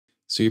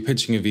So you're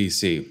pitching a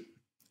VC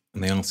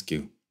and they ask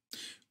you,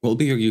 what will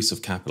be your use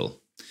of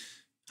capital?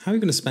 How are you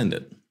going to spend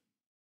it?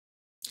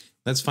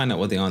 Let's find out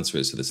what the answer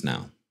is to this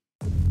now.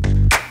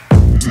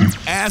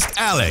 Ask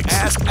Alex.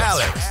 Ask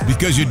Alex.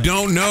 Because you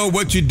don't know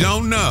what you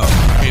don't know.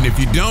 And if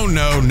you don't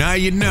know, now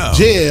you know.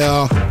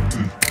 Yeah.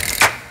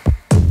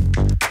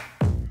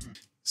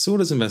 So what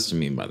does investor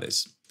mean by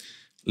this?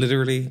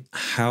 Literally,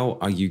 how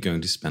are you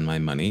going to spend my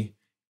money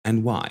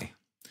and why?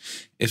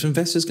 If an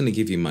investor is going to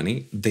give you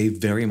money, they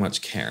very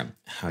much care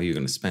how you're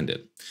going to spend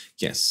it.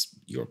 Yes,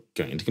 you're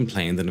going to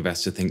complain that an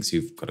investor thinks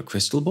you've got a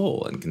crystal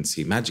ball and can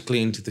see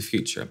magically into the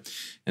future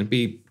and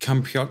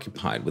become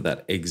preoccupied with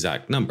that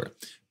exact number.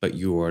 But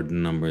your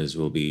numbers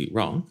will be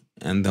wrong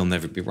and they'll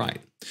never be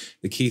right.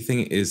 The key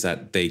thing is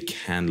that they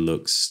can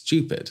look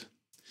stupid.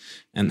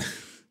 And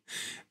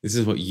this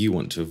is what you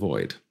want to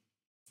avoid.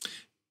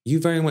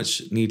 You very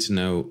much need to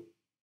know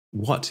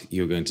what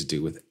you're going to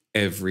do with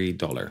every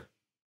dollar.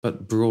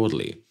 But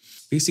broadly,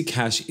 VC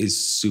cash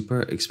is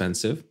super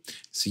expensive,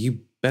 so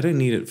you better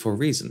need it for a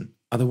reason.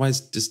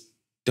 Otherwise, just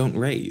don't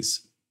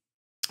raise.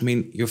 I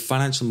mean, your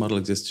financial model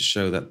exists to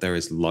show that there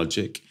is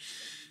logic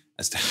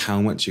as to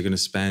how much you're going to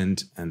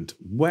spend and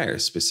where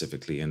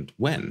specifically and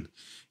when.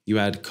 You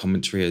add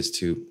commentary as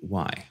to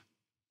why.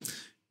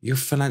 Your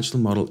financial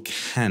model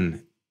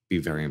can be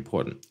very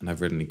important. And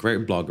I've written a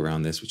great blog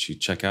around this, which you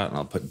check out and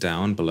I'll put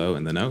down below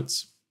in the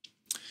notes.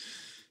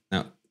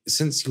 Now,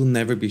 since you'll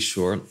never be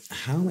sure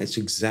how much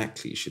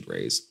exactly you should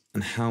raise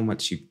and how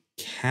much you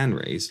can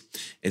raise,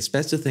 it's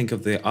best to think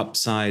of the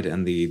upside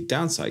and the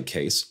downside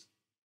case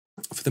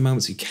for the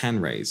moments you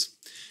can raise.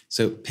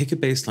 So pick a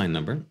baseline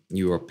number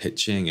you are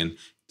pitching and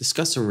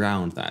discuss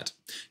around that.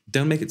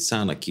 Don't make it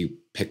sound like you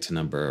picked a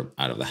number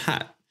out of the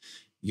hat.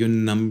 Your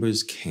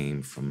numbers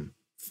came from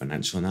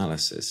financial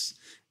analysis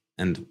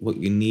and what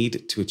you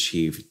need to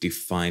achieve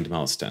defined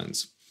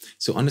milestones.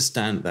 So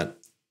understand that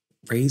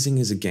raising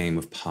is a game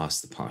of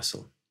pass the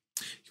parcel.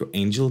 Your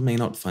angel may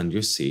not fund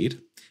your seed,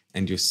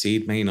 and your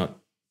seed may not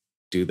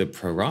do the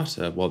pro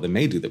rata. Well, they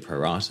may do the pro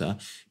rata,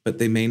 but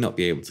they may not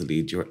be able to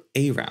lead your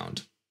A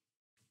round.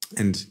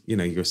 And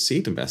your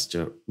seed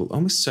investor will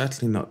almost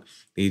certainly not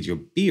lead your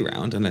B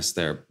round unless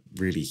they're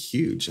really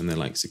huge and they're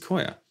like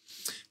Sequoia.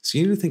 So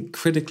you need to think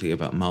critically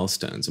about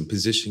milestones and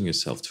positioning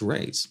yourself to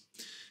raise.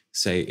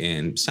 Say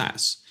in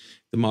SaaS,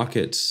 the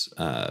market,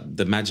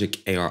 the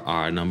magic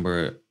ARR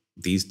number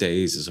these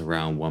days is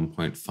around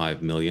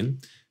 1.5 million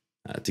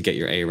to get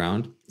your A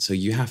round. So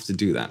you have to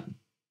do that.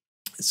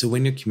 So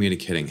when you're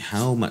communicating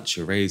how much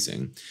you're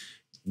raising,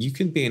 you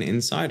can be an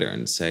insider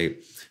and say,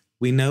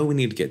 we know we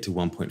need to get to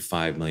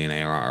 1.5 million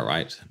ARR,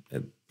 right?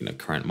 At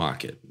current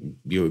market.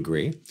 You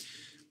agree?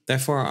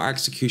 Therefore, our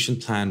execution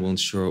plan will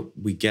ensure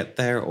we get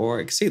there or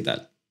exceed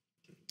that.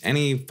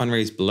 Any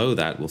fundraise below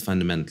that will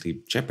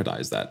fundamentally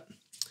jeopardize that.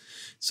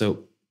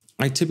 So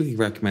I typically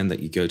recommend that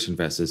you go to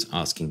investors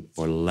asking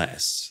for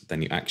less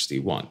than you actually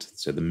want.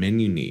 So the min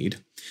you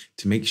need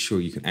to make sure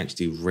you can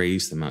actually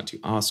raise the amount you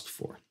ask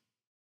for.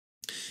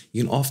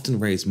 You can often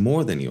raise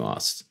more than you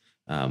asked.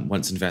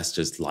 Once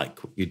investors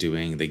like what you're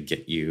doing, they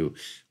get you,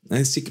 and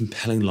they see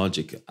compelling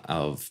logic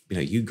of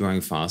you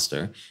growing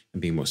faster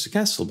and being more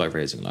successful by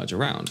raising a larger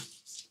round.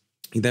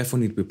 You therefore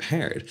need to be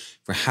prepared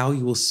for how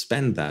you will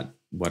spend that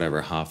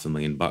whatever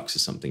 $500,000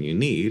 is something you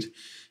need,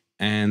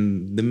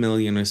 and the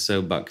million or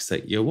so bucks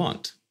that you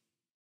want.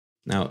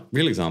 Now,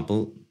 real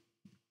example,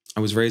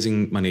 I was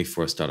raising money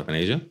for a startup in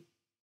Asia.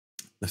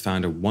 The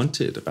founder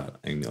wanted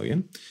about $1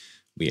 million.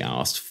 We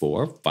asked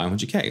for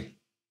 500K.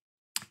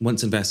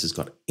 Once investors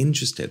got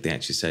interested, they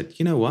actually said,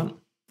 you know what?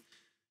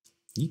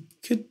 You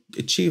could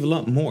achieve a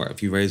lot more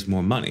if you raise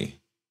more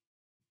money.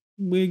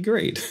 We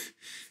agreed.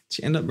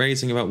 She ended up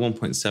raising about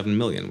 1.7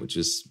 million, which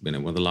is one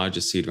of the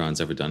largest seed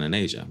rounds ever done in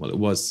Asia. Well, it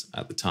was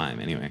at the time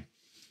anyway.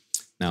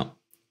 Now,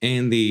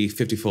 in the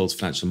 50-fold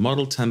financial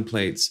model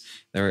templates,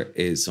 there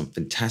is some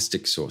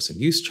fantastic source and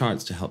use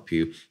charts to help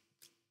you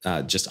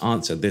just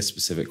answer this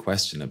specific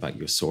question about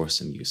your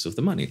source and use of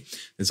the money.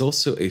 There's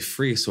also a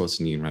free source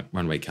and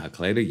runway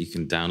calculator you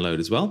can download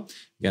as well.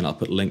 Again, I'll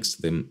put links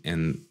to them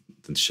in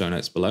the show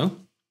notes below.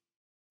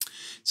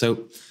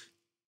 So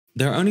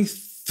there are only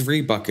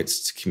 3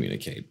 buckets to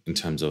communicate in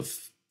terms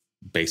of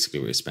basically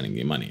where you're spending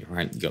your money,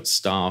 right? You got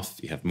staff,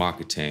 you have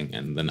marketing,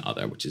 and then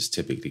other, which is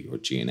typically your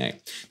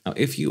G&A. Now,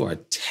 if you are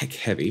tech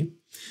heavy,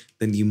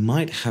 then you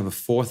might have a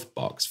 4th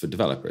box for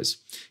developers.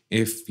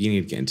 If you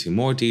need to get into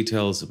more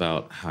details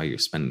about how you're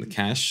spending the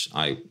cash,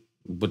 I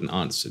wouldn't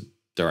answer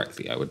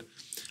directly. I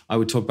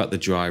would talk about the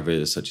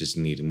drivers, such as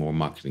needing more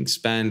marketing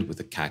spend with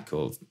a CAC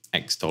of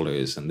X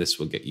dollars, and this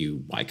will get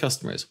you Y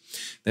customers.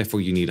 Therefore,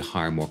 you need to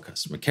hire more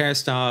customer care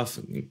staff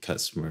and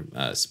customer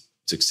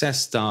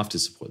success staff to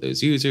support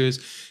those users,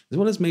 as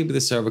well as maybe the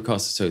server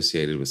costs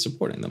associated with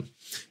supporting them.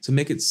 So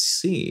make it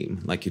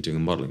seem like you're doing a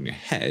model in your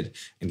head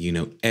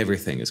and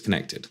everything is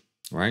connected,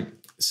 right?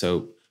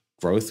 So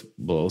growth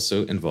will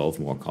also involve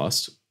more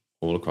costs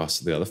all across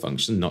the other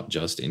functions, not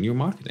just in your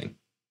marketing.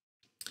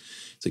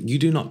 So you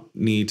do not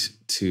need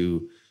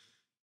to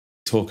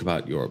talk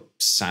about your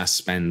SaaS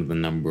spend, the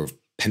number of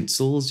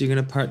pencils you're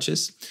going to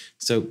purchase.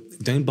 So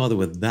don't bother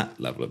with that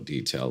level of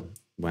detail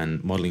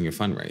when modeling your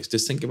fundraise.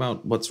 Just think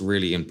about what's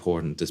really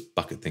important, just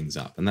bucket things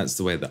up. And that's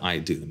the way that I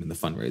do them in the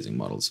fundraising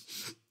models.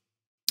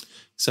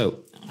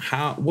 So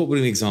what would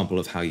an example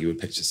of how you would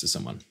pitch this to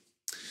someone?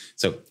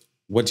 So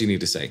what do you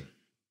need to say?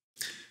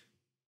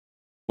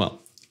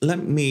 Well,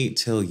 let me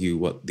tell you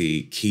what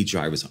the key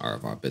drivers are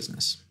of our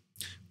business.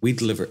 We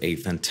deliver a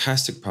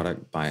fantastic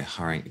product by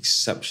hiring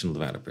exceptional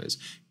developers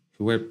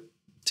who are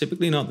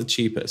typically not the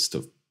cheapest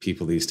of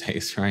people these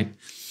days, right?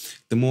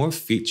 The more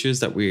features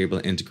that we're able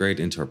to integrate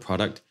into our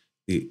product,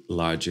 the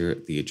larger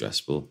the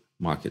addressable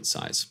market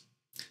size.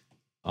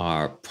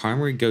 Our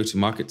primary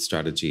go-to-market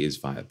strategy is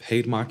via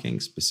paid marketing,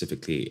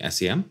 specifically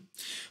SEM.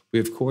 We,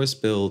 of course,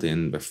 build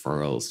in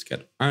referrals to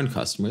get earned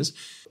customers,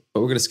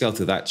 but we're going to scale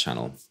through that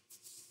channel.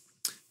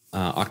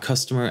 Our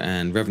customer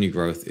and revenue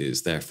growth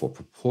is therefore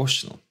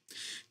proportional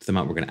to the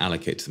amount we're going to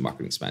allocate to the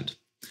marketing spend.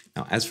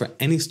 Now, as for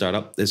any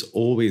startup, there's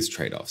always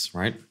trade-offs,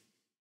 right?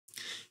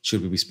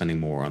 Should we be spending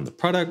more on the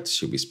product?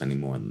 Should we be spending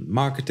more on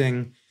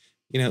marketing?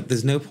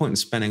 There's no point in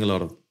spending a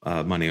lot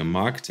of money on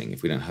marketing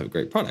if we don't have a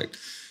great product.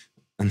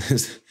 And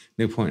there's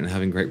no point in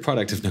having a great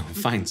product if no one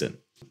finds it.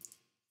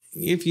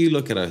 If you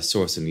look at our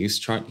source and use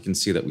chart, you can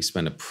see that we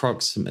spend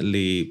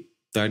approximately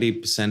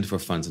 30% for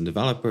funds on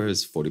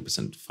developers,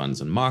 40%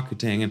 funds on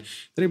marketing, and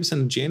 30%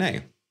 on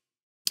G&A.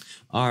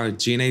 Our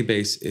G&A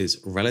base is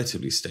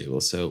relatively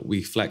stable, so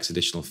we flex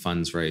additional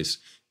funds raised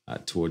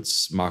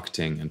towards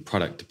marketing and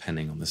product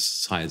depending on the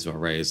size of our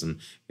raise and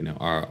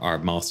our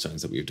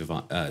milestones that we've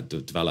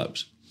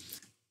developed.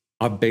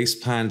 Our base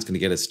plan is going to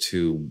get us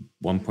to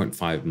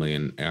 1.5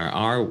 million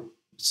ARR,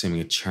 assuming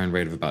a churn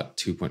rate of about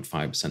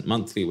 2.5%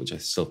 monthly, which I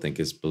still think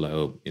is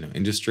below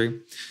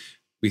industry.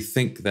 We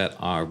think that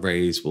our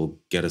raise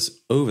will get us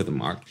over the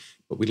mark,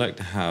 but we'd like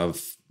to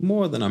have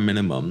more than our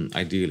minimum,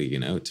 ideally,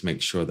 to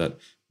make sure that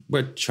we're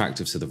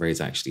attractive so the raise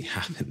actually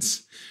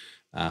happens.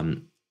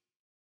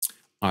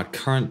 Our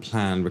current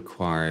plan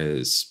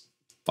requires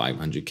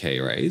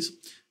 500K raise,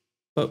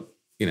 but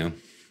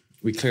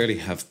we clearly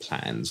have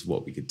plans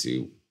what we could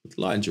do with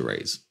larger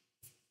raise.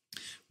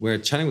 We're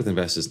chatting with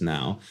investors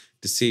now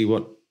to see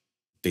what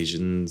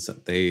visions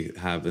that they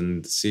have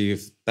and see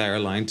if they're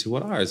aligned to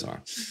what ours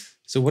are.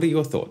 So what are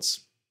your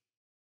thoughts?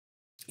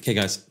 Okay,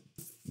 guys,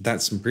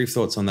 that's some brief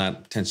thoughts on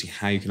that, potentially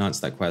how you can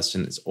answer that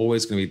question. It's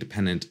always going to be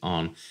dependent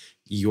on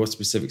your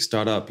specific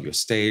startup, your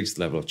stage,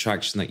 the level of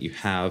traction that you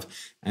have,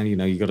 and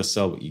you got to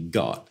sell what you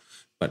got.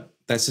 But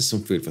that's just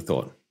some food for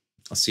thought.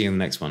 I'll see you in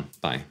the next one.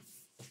 Bye.